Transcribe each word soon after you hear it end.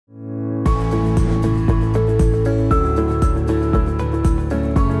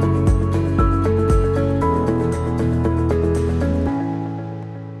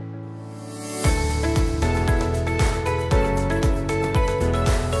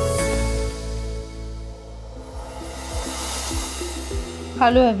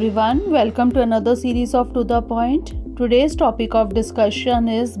Hello everyone, welcome to another series of To The Point. Today's topic of discussion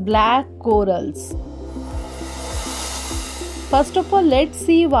is black corals. First of all, let's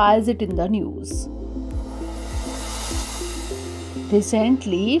see why is it in the news.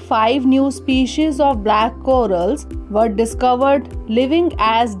 Recently, 5 new species of black corals were discovered living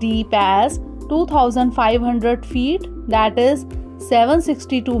as deep as 2,500 feet, that is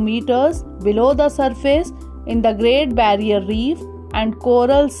 762 meters below the surface in the Great Barrier Reef and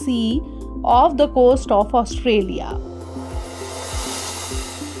Coral Sea off the coast of Australia.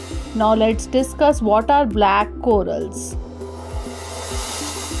 Now let's discuss what are black corals.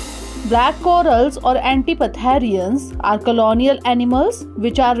 Black corals or antipatharians are colonial animals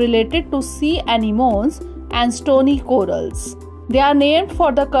which are related to sea anemones and stony corals. They are named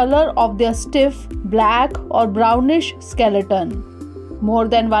for the color of their stiff, black or brownish skeleton. More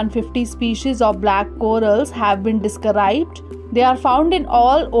than 150 species of black corals have been described. They are found in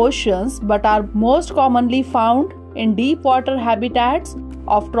all oceans but are most commonly found in deep water habitats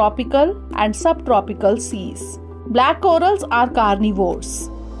of tropical and subtropical seas. Black corals are carnivores.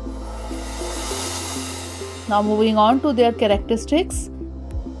 Now moving on to their characteristics.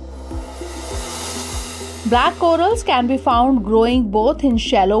 Black corals can be found growing both in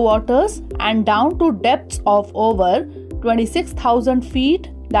shallow waters and down to depths of over 26,000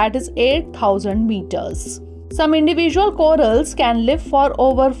 feet, that is 8,000 meters. Some individual corals can live for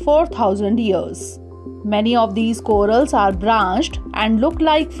over 4,000 years. Many of these corals are branched and look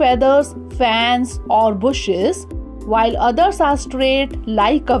like feathers, fans, or bushes, while others are straight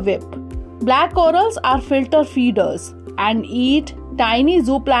like a whip. Black corals are filter feeders and eat tiny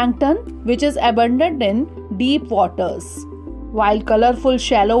zooplankton which is abundant in deep waters, while colorful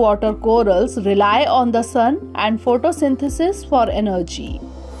shallow water corals rely on the sun and photosynthesis for energy.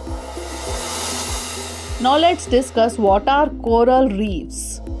 Now let's discuss what are coral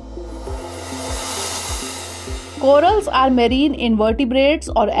reefs. Corals are marine invertebrates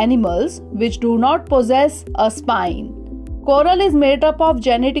or animals which do not possess a spine. Coral is made up of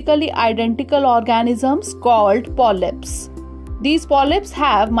genetically identical organisms called polyps. These polyps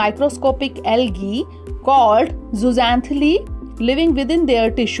have microscopic algae called zooxanthellae living within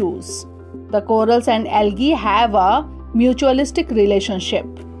their tissues. The corals and algae have a mutualistic relationship.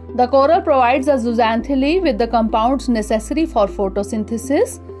 The coral provides the zooxanthellae with the compounds necessary for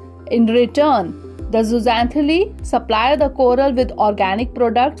photosynthesis. In return, the zooxanthellae supply the coral with organic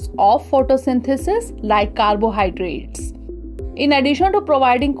products of photosynthesis like carbohydrates. In addition to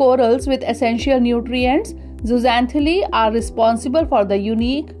providing corals with essential nutrients, zooxanthellae are responsible for the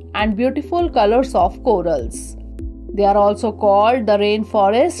unique and beautiful colors of corals. They are also called the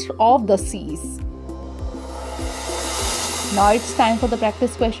rainforest of the seas. Now it's time for the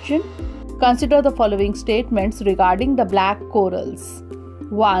practice question. Consider the following statements regarding the black corals.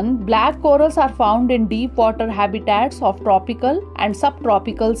 1. Black corals are found in deep water habitats of tropical and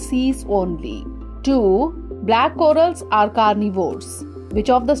subtropical seas only. 2. Black corals are carnivores. Which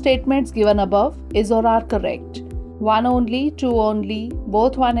of the statements given above is or are correct? 1 only, 2 only,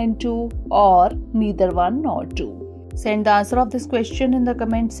 both 1 and 2, or neither 1 nor 2. Send the answer of this question in the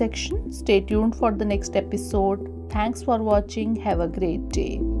comment section. Stay tuned for the next episode. Thanks for watching. Have a great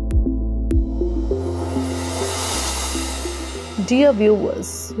day. Dear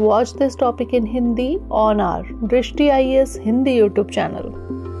viewers, watch this topic in Hindi on our Drishti IAS Hindi YouTube channel.